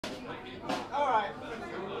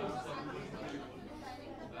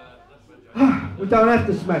We don't have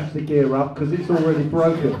to smash the gear up because it's already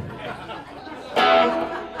broken.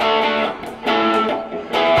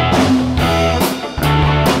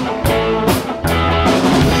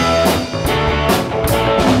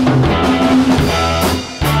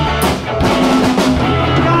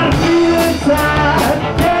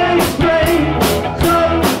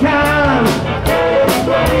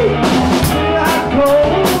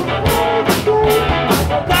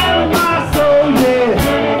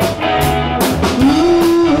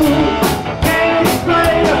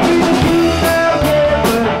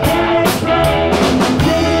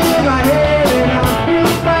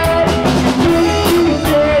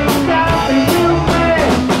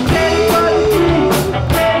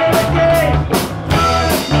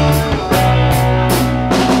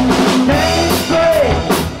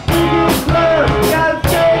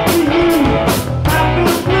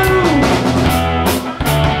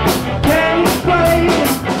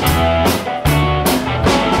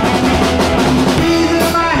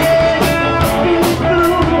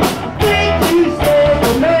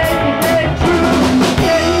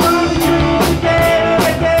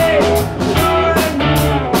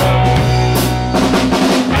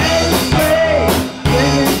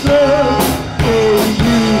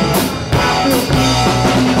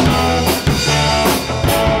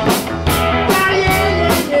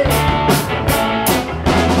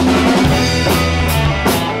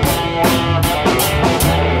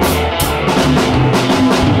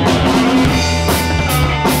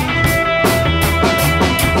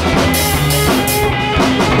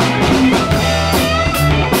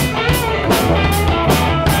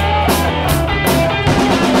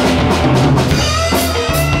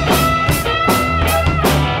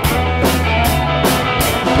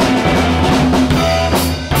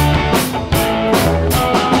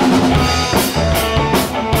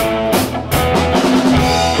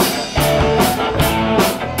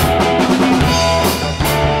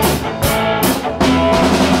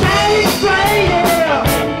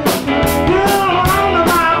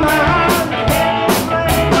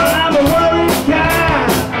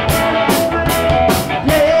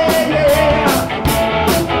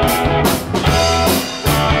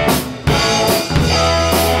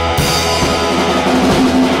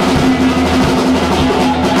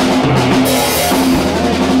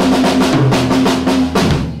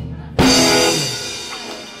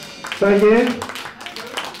 Say again?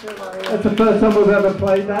 That's the first time we've ever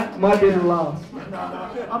played that. Might be the last. No,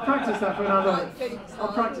 I'll practice that for another. I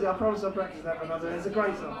promise I'll practice that for another. It's a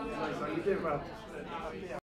great song. You do well.